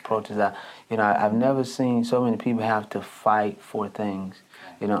protest after protest. I've never seen so many people have to fight for things.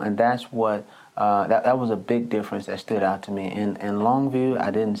 And that's what that was a big difference that stood out to me. In Longview,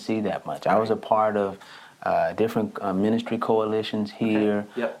 I didn't see that much. I was a part of different ministry coalitions here.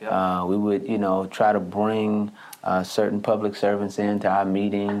 We would, try to bring certain public servants into our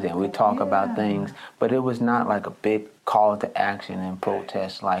meetings, and we talk about things. But it was not like a big call to action and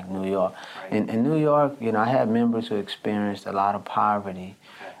protest like New York. In New York, I had members who experienced a lot of poverty.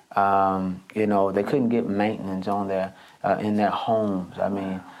 They couldn't get maintenance on in their homes. I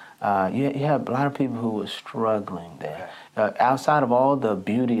mean, you have a lot of people who were struggling there. Outside of all the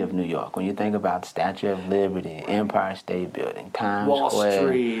beauty of New York, when you think about Statue of Liberty, Empire State Building, Times Square, Wall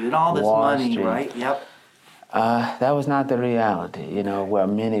Street, and all this money, Street, right? Yep. That was not the reality, where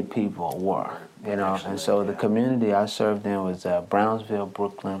many people were, and so the community I served in was Brownsville,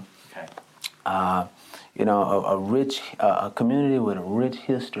 Brooklyn. A community with a rich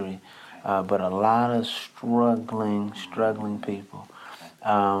history, but a lot of struggling people,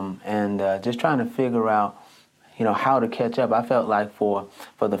 and just trying to figure out, how to catch up. I felt like for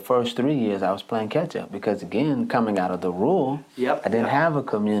the first 3 years I was playing catch up because, again, coming out of the rural, I didn't have a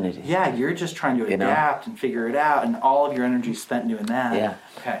community. Yeah, you're just trying to adapt and figure it out, and all of your energy spent doing that. Yeah.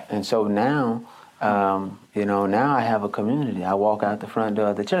 Okay. And so now, now I have a community. I walk out the front door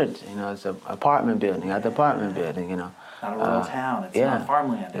of the church. It's an apartment building after apartment building. Not a rural town. It's not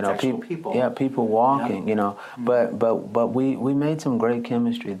farmland. It's actual people. Yeah, people walking. But we made some great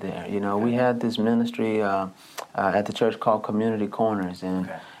chemistry there. We had this ministry at the church called Community Corners, and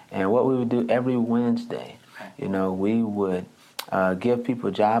what we would do every Wednesday, we would give people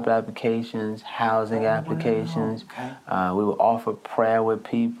job applications, housing applications. We would offer prayer with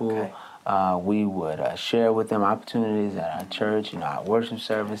people. We would share with them opportunities at our church, our worship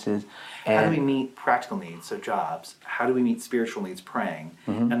services. And how do we meet practical needs, so jobs? How do we meet spiritual needs, praying?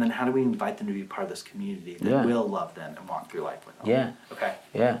 And then how do we invite them to be part of this community that will love them and walk through life with them? Yeah. Okay.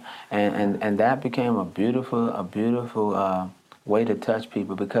 Yeah. And that became a beautiful way to touch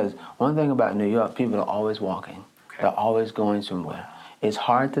people, because one thing about New York, people are always walking. They're always going somewhere. it's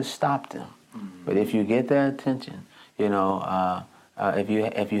hard to stop them. But if you get their attention, you know,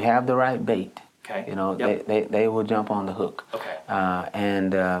 if you have the right bait, you know, they will jump on the hook.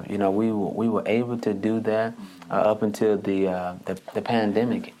 And you know, we were able to do that up until the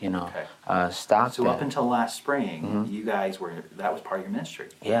pandemic. You know, stopped. So that. up until last spring, you guys that was part of your ministry.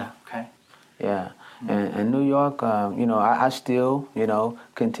 Yeah. Okay. Yeah. And New York, you know, I still, you know,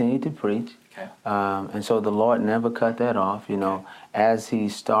 continue to preach. Okay. And so the Lord never cut that off, you know, as He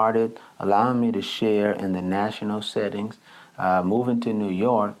started allowing me to share in the national settings, moving to New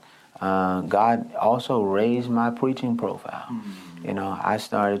York, God also raised my preaching profile. You know, I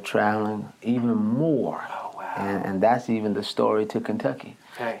started traveling even more. Oh, wow. And that's even the story to Kentucky.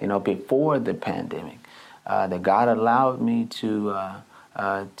 Okay. You know, before the pandemic, that God allowed me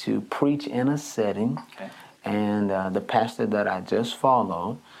to preach in a setting. Okay. And the pastor that I just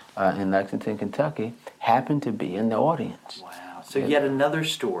followed in Lexington, Kentucky, happened to be in the audience. Wow. So yet another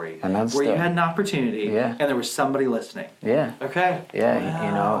story Another where you story. had an opportunity and there was somebody listening. Yeah. Okay. Yeah, Wow.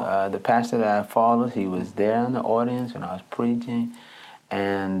 you know, the pastor that I followed, he was there in the audience when I was preaching.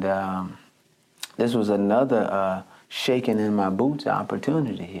 And this was another shaking in my boots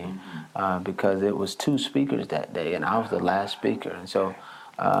opportunity here because it was 2 speakers that day, and I was the last speaker. And so,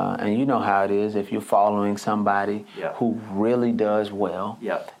 and you know how it is if you're following somebody who really does well,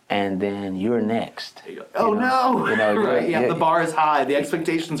 and then you're next. Oh, no! You know, Right, the bar is high, the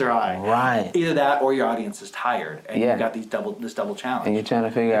expectations are high. Right. Either that or your audience is tired, and you've got this double challenge. And you're trying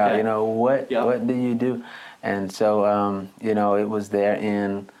to figure out, you know, what do you do? And so, you know, it was there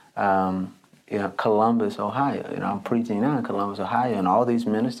in, you know, Columbus, Ohio. You know, I'm preaching now in Columbus, Ohio, and all these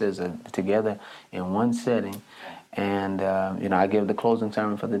ministers are together in one setting. And, you know, I give the closing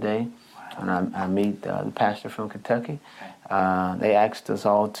sermon for the day, and I meet the pastor from Kentucky. They asked us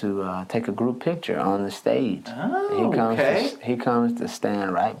all to take a group picture on the stage. Oh, he comes to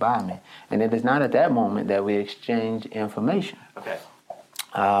stand right by me. And it is not at that moment that we exchange information. Okay.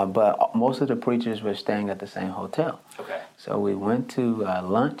 But most of the preachers were staying at the same hotel. Okay. So we went to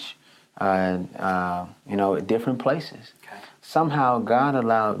lunch, you know, at different places. Okay. Somehow God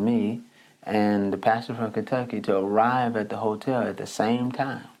allowed me and the pastor from Kentucky to arrive at the hotel at the same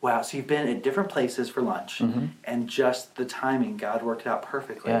time. Wow, so you've been at different places for lunch, and just the timing, God worked it out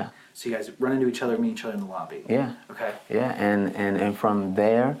perfectly. Yeah. So you guys run into each other, meet each other in the lobby. Yeah. Okay. Yeah, and from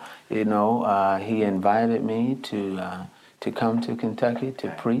there, you know, he invited me to come to Kentucky to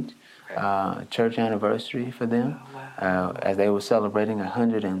preach church anniversary for them. Oh, wow. As they were celebrating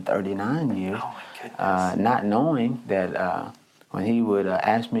 139 years. Oh, my goodness. Not knowing that when he would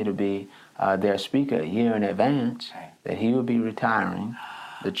ask me to be their speaker a year in advance, that he would be retiring,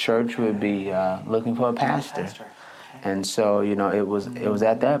 the church would be looking for a pastor. And so, you know, it was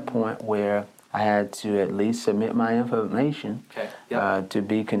at that point where I had to at least submit my information to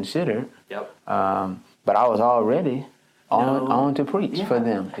be considered. But I was already on to preach for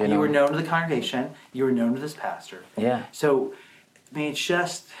them. You were known to the congregation. You were known to this pastor. Yeah. So, I mean, it's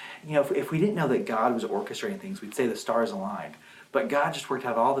just, you know, if we didn't know that God was orchestrating things, we'd say the stars aligned. But God just worked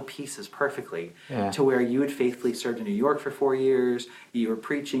out all the pieces perfectly to where you had faithfully served in New York for 4 years. You were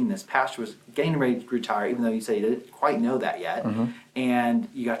preaching. This pastor was getting ready to retire, even though you said you didn't quite know that yet. And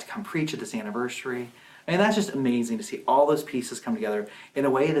you got to come preach at this anniversary. I mean, that's just amazing to see all those pieces come together in a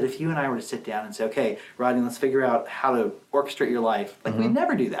way that if you and I were to sit down and say, okay, Rodney, let's figure out how to orchestrate your life, like we'd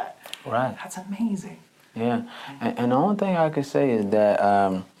never do that. Right. That's amazing. Yeah. And the only thing I could say is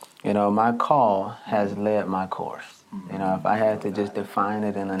that, you know, my call has led my course. You know, if I had to just define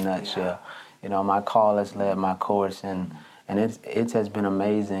it in a nutshell, you know, my call has led my course, and it has been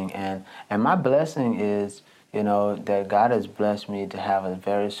amazing. And my blessing is, you know, that God has blessed me to have a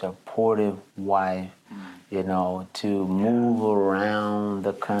very supportive wife, you know, to move around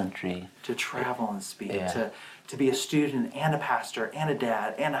the country. To travel and speak, to be a student and a pastor and a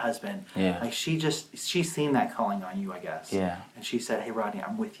dad and a husband. Like she's seen that calling on you, I guess. And she said, hey, Rodney,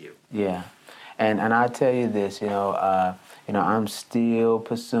 I'm with you. And I tell you this, you know, I'm still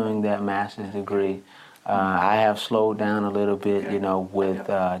pursuing that master's degree. I have slowed down a little bit, you know, with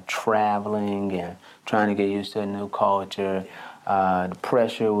traveling and trying to get used to a new culture, the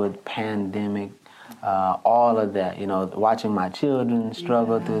pressure with pandemic, all of that, you know, watching my children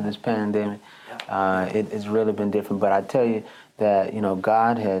struggle through this pandemic. It's really been different. But I tell you that, you know,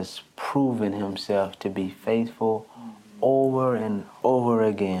 God has proven himself to be faithful over and over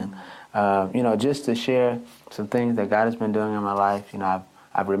again. You know, just to share some things that God has been doing in my life, you know,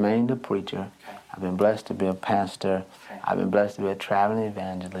 I've remained a preacher. I've been blessed to be a pastor. I've been blessed to be a traveling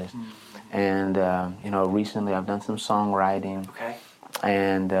evangelist. And, you know, recently I've done some songwriting.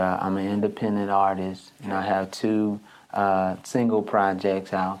 And I'm an independent artist. You know, I have 2 single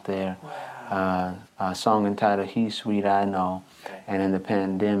projects out there. Wow. A song entitled He's Sweet, I Know. Okay. And in the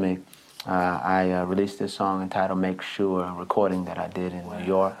pandemic, I released this song entitled Make Sure, a recording that I did in New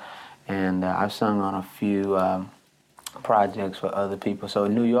York. And I've sung on a few projects for other people. So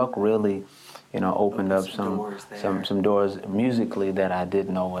New York really, opened up some doors musically that I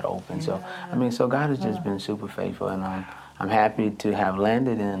didn't know would open. Yeah. So I mean, so God has just been super faithful, and I'm happy to have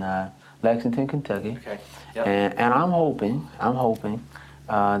landed in Lexington, Kentucky. Okay. Yep. And I'm hoping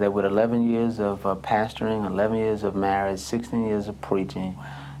that with 11 years of pastoring, 11 years of marriage, 16 years of preaching,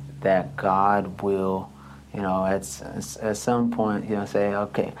 that God will, at some point, say,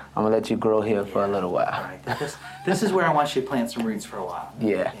 okay, I'm gonna let you grow here for a little while. Right. This is where I want you to plant some roots for a while.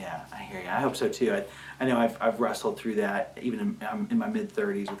 Yeah. Yeah, I hear you. I hope so too. I know I've wrestled through that. Even I'm in my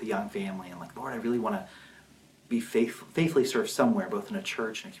mid-30s with a young family, and like, Lord, I really want to be faithfully serve somewhere, both in a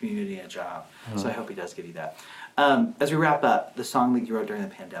church and a community and a job. Mm-hmm. So I hope He does give you that. As we wrap up, the song that you wrote during the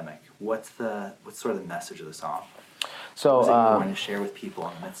pandemic, what's sort of the message of the song? So what is it you want to share with people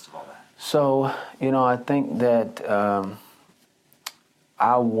in the midst of all that? So, I think that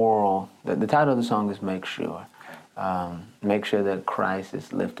our world, the title of the song is Make Sure. Okay. Make sure that Christ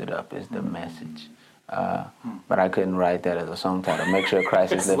is lifted up is the message. But I couldn't write that as a song title. Make sure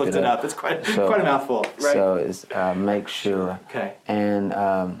Christ is lifted up. It's quite a mouthful, right? So it's Make Sure. Okay. And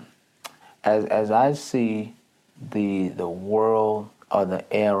as I see the world or the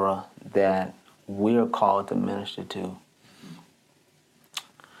era that we're called to minister to,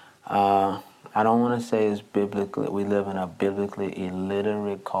 I don't want to say it's biblically, we live in a biblically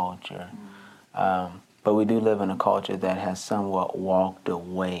illiterate culture, but we do live in a culture that has somewhat walked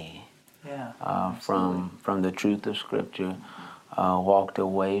away from the truth of Scripture, walked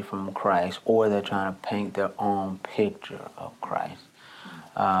away from Christ, or they're trying to paint their own picture of Christ.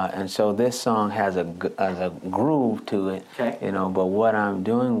 And so this song has a groove to it, but what I'm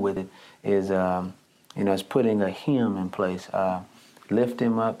doing with it is, it's putting a hymn in place. Lift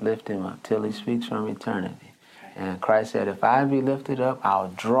him up, till he speaks from eternity. And Christ said, if I be lifted up,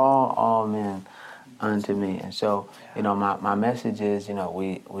 I'll draw all men unto me. And so, my message is,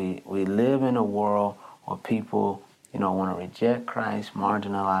 we live in a world where people, want to reject Christ,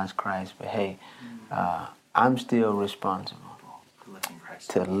 marginalize Christ, but hey, I'm still responsible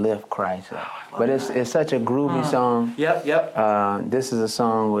to lift Christ up. But it's such a groovy song. Yep. This is a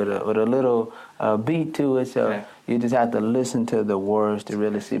song with a little beat to it, so you just have to listen to the words to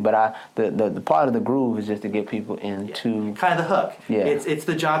really see. But the part of the groove is just to get people into kind of the hook. Yeah. It's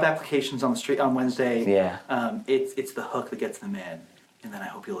the job applications on the street on Wednesday. Yeah. It's the hook that gets them in, and then I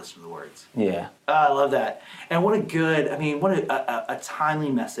hope you listen to the words. Yeah. I love that. And what a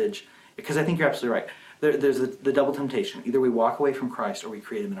timely message, because I think you're absolutely right. There's the double temptation. Either we walk away from Christ or we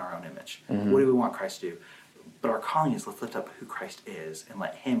create Him in our own image. Mm-hmm. What do we want Christ to do? But our calling is, let's lift up who Christ is and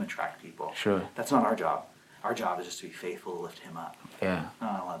let Him attract people. Sure. That's not our job. Our job is just to be faithful to lift Him up. Yeah. Oh,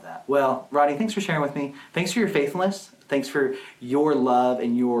 I love that. Well, Rodney, thanks for sharing with me. Thanks for your faithfulness. Thanks for your love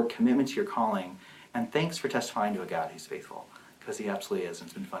and your commitment to your calling. And thanks for testifying to a God who's faithful, because He absolutely is. And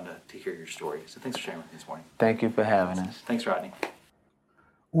it's been fun to hear your story. So thanks for sharing with me this morning. Thank you for having us. Thanks, Rodney.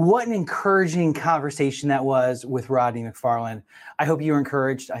 What an encouraging conversation that was with Rodney McFarland. I hope you were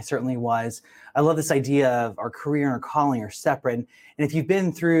encouraged. I certainly was. I love this idea of our career and our calling are separate. And if you've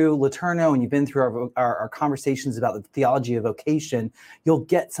been through LeTourneau and you've been through our conversations about the theology of vocation, you'll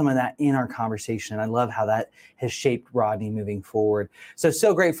get some of that in our conversation. I love how that has shaped Rodney moving forward.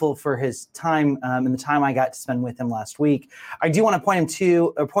 So grateful for his time and the time I got to spend with him last week. I do want to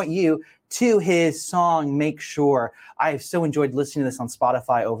point you to his song, Make Sure. I have so enjoyed listening to this on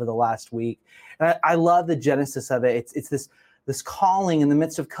Spotify over the last week. And I love the genesis of it. It's this calling in the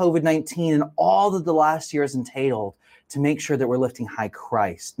midst of COVID-19 and all that the last year has entailed to make sure that we're lifting high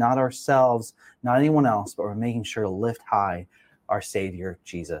Christ, not ourselves, not anyone else, but we're making sure to lift high our Savior,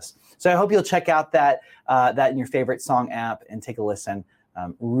 Jesus. So I hope you'll check out that in your favorite song app and take a listen.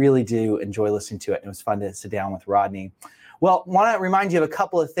 Really do enjoy listening to it. It was fun to sit down with Rodney. Well, want to remind you of a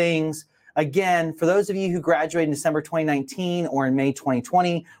couple of things. Again, for those of you who graduated in December 2019 or in May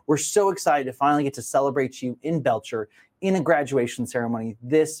 2020, we're so excited to finally get to celebrate you in Belcher in a graduation ceremony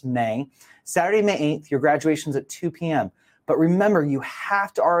this May. Saturday, May 8th, your graduation's at 2 p.m. But remember, you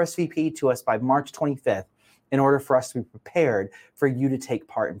have to RSVP to us by March 25th in order for us to be prepared for you to take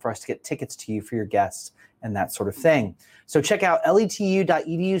part and for us to get tickets to you for your guests and that sort of thing. So check out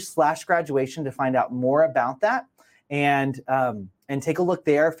letu.edu/graduation to find out more about that. And take a look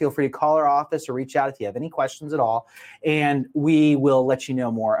there. Feel free to call our office or reach out if you have any questions at all, and we will let you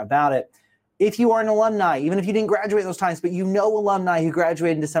know more about it. If you are an alumni, even if you didn't graduate those times, but you know alumni who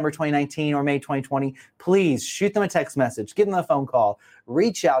graduated in December 2019 or May 2020, please shoot them a text message, give them a phone call,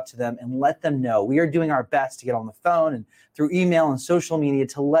 reach out to them and let them know. We are doing our best to get on the phone and through email and social media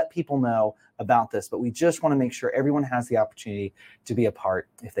to let people know about this, but we just want to make sure everyone has the opportunity to be a part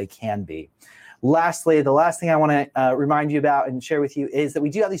if they can be. Lastly, the last thing I want to remind you about and share with you is that we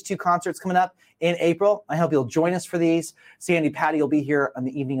do have these 2 concerts coming up in April. I hope you'll join us for these. Sandy Patty will be here on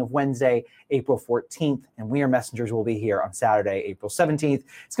the evening of Wednesday, April 14th, and We Are Messengers will be here on Saturday, April 17th.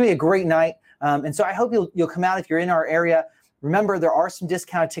 It's going to be a great night, and so I hope you'll come out if you're in our area. Remember, there are some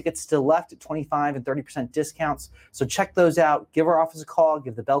discounted tickets still left at 25 and 30% discounts, so check those out. Give our office a call.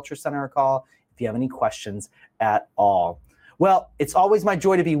 Give the Belcher Center a call if you have any questions at all. Well, it's always my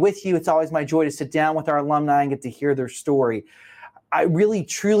joy to be with you. It's always my joy to sit down with our alumni and get to hear their story. I really,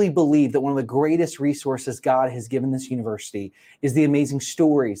 truly believe that one of the greatest resources God has given this university is the amazing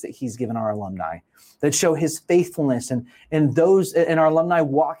stories that he's given our alumni that show his faithfulness and those and our alumni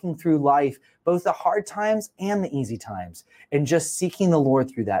walking through life, both the hard times and the easy times, and just seeking the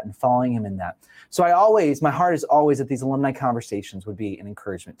Lord through that and following him in that. So my heart is always that these alumni conversations would be an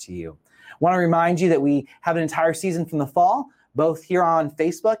encouragement to you. I want to remind you that we have an entire season from the fall, both here on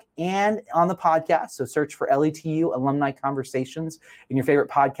Facebook and on the podcast. So search for LETU Alumni Conversations in your favorite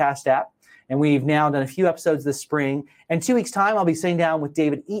podcast app. And we've now done a few episodes this spring. In 2 weeks' time, I'll be sitting down with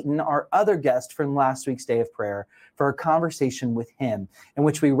David Eaton, our other guest from last week's Day of Prayer, for a conversation with him in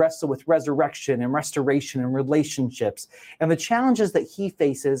which we wrestle with resurrection and restoration and relationships and the challenges that he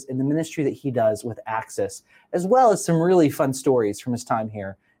faces in the ministry that he does with Access, as well as some really fun stories from his time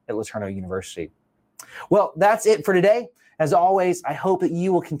here at LeTourneau University. Well, that's it for today. As always, I hope that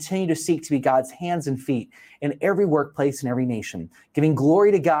you will continue to seek to be God's hands and feet in every workplace and every nation, giving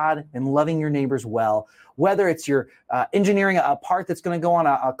glory to God and loving your neighbors well, whether it's you're engineering a part that's going to go on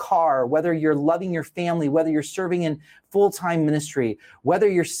a car, whether you're loving your family, whether you're serving in full-time ministry, whether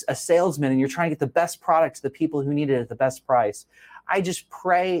you're a salesman and you're trying to get the best product to the people who need it at the best price. I just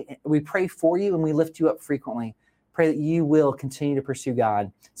pray, we pray for you and we lift you up frequently. Pray that you will continue to pursue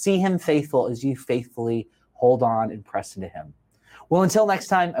God. See him faithful as you faithfully hold on and press into him. Well, until next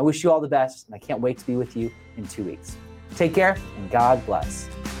time, I wish you all the best, and I can't wait to be with you in 2 weeks. Take care, and God bless.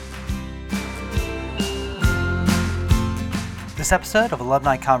 This episode of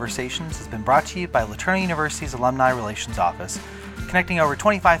Alumni Conversations has been brought to you by LeTourneau University's Alumni Relations Office, connecting over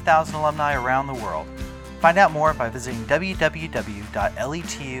 25,000 alumni around the world. Find out more by visiting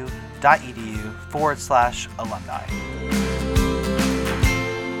www.letu.edu/alumni.